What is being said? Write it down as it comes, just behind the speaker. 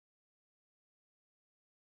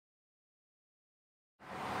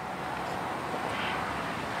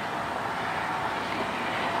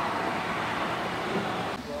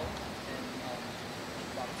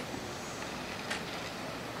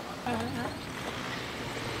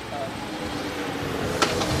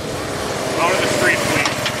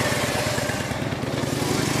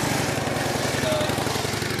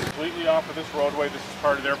roadway. This is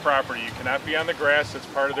part of their property. You cannot be on the grass. It's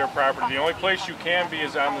part of their property. The only place you can be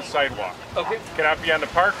is on the sidewalk. Okay. It cannot be on the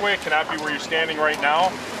parkway. It cannot be where you're standing right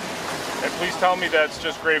now. And please tell me that's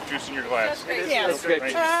just grape juice in your glass. Yes.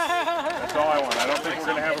 That's all I want. I don't think we're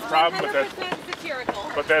going to have a problem,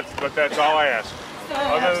 but that's all I ask.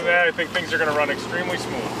 Other than that, I think things are going to run extremely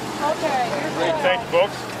smooth. Okay. Great. Thank you,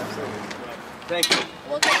 folks. Thank you.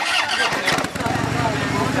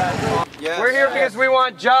 Yes. We're here because we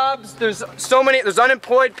want jobs. There's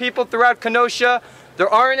unemployed people throughout Kenosha. There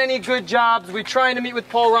aren't any good jobs. We're trying to meet with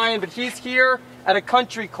Paul Ryan, but he's here at a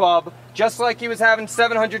country club, just like he was having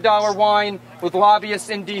 $700 wine with lobbyists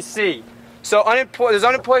in D.C. So there's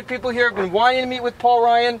unemployed people here who've been wanting to meet with Paul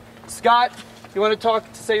Ryan. Scott, you want to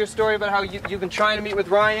say your story about how you've been trying to meet with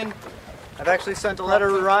Ryan? I've actually sent a letter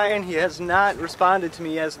to Ryan. He has not responded to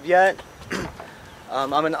me as of yet.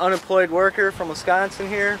 I'm an unemployed worker from Wisconsin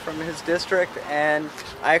here, from his district, and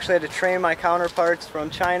I actually had to train my counterparts from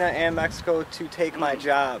China and Mexico to take my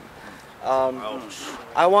job.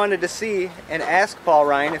 I wanted to see and ask Paul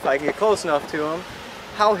Ryan, if I get close enough to him,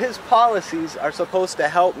 how his policies are supposed to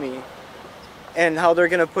help me and how they're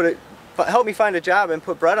going to help me find a job and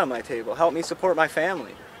put bread on my table, help me support my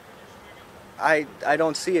family. I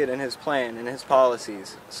don't see it in his plan, in his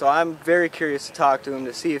policies. So I'm very curious to talk to him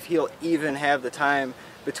to see if he'll even have the time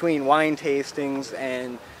between wine tastings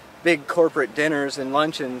and big corporate dinners and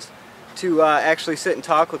luncheons to actually sit and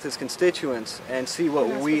talk with his constituents and see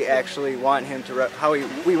what we actually want him to, how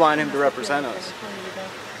we want him to represent us.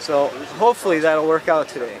 So hopefully that'll work out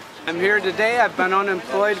today. I'm here today. I've been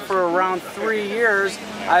unemployed for around 3 years.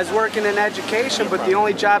 I was working in education, but the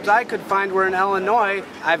only jobs I could find were in Illinois.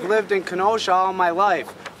 I've lived in Kenosha all my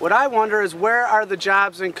life. What I wonder is, where are the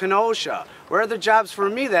jobs in Kenosha? Where are the jobs for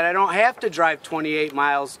me that I don't have to drive 28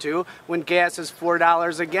 miles to when gas is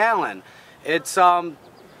 $4 a gallon? It's as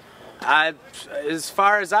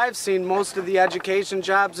far as I've seen, most of the education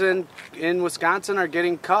jobs in Wisconsin are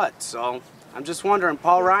getting cut. So I'm just wondering,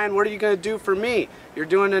 Paul Ryan, what are you going to do for me? You're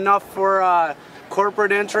doing enough for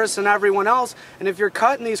corporate interests and everyone else, and if you're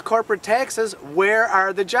cutting these corporate taxes, where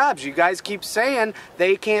are the jobs? You guys keep saying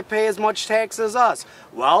they can't pay as much tax as us.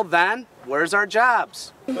 Well then, where's our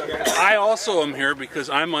jobs? I also am here because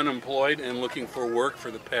I'm unemployed and looking for work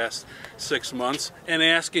for the past 6 months, and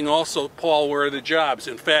asking also Paul, where are the jobs?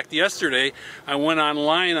 In fact, yesterday I went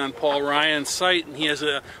online on Paul Ryan's site, and he has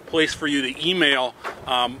a place for you to email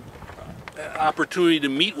opportunity to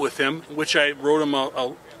meet with him, which I wrote him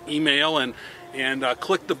a email and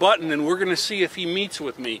click the button, and we're going to see if he meets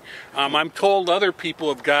with me. I'm told other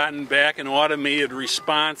people have gotten back an automated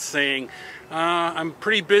response saying, I'm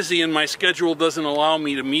pretty busy and my schedule doesn't allow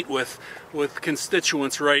me to meet with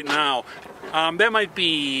constituents right now. That might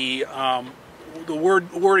be, the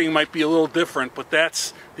wording might be a little different, but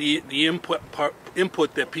that's the input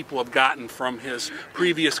that people have gotten from his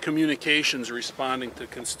previous communications responding to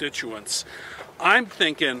constituents. I'm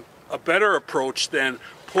thinking a better approach than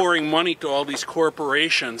pouring money to all these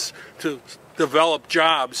corporations to develop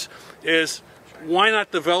jobs is, why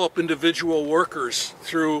not develop individual workers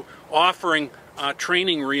through offering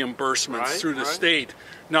training reimbursements through the state?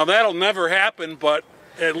 Now that'll never happen, but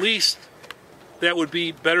at least that would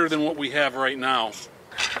be better than what we have right now.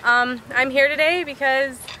 I'm here today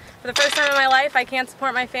because for the first time in my life I can't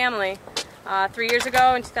support my family. 2 years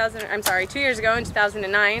ago in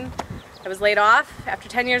 2009, I was laid off after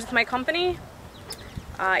 10 years with my company.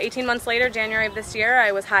 18 months later, January of this year,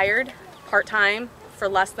 I was hired part-time for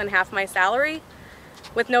less than half my salary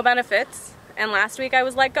with no benefits, and last week I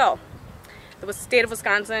was let go. The state of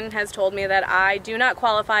Wisconsin has told me that I do not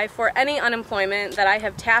qualify for any unemployment, that I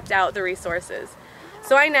have tapped out the resources.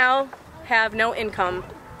 So I now have no income,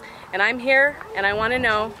 and I'm here and I want to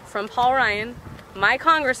know from Paul Ryan, my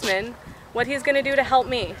congressman, what he's going to do to help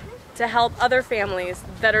me, to help other families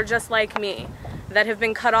that are just like me, that have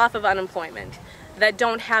been cut off of unemployment, that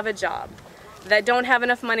don't have a job, that don't have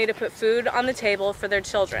enough money to put food on the table for their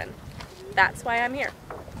children. That's why I'm here.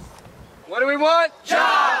 What do we want?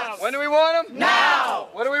 Jobs! When do we want them? Now!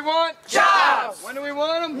 What do we want? Jobs! When do we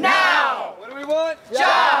want them? Now! What do we want?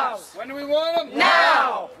 Jobs! When do we want them?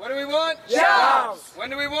 Now! What do we want? Jobs!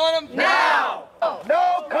 When do we want them? Now!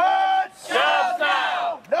 No cuts! Jobs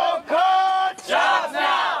now! No cuts! Jobs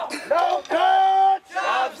now! No cuts!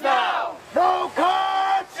 Jobs now! No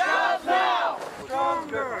cuts! Jobs now!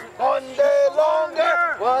 Stronger! One day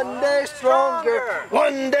longer! One day stronger!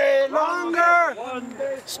 One day longer! One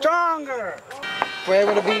day stronger! If we're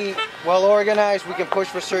able to be well organized, we can push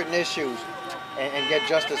for certain issues and get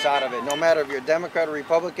justice out of it. No matter if you're a Democrat or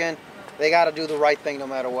Republican, they got to do the right thing no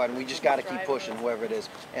matter what, and we just got to keep pushing whoever it is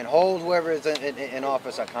and hold whoever is in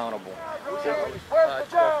office accountable. Where's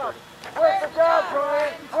the job? Where's the job,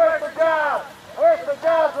 Brian? Where's the job? Where's the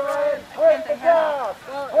job, Brian? Where's the job?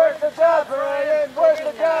 Where's the job, Brian? Where's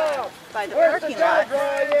the job? By the Where's the parking job, lot,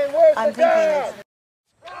 Brian? Where's I'm the thinking job?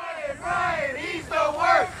 Ryan, he's the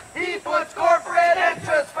worst. He puts corporate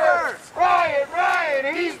interests first.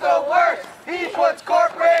 Ryan, he's the worst. He puts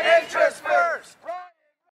corporate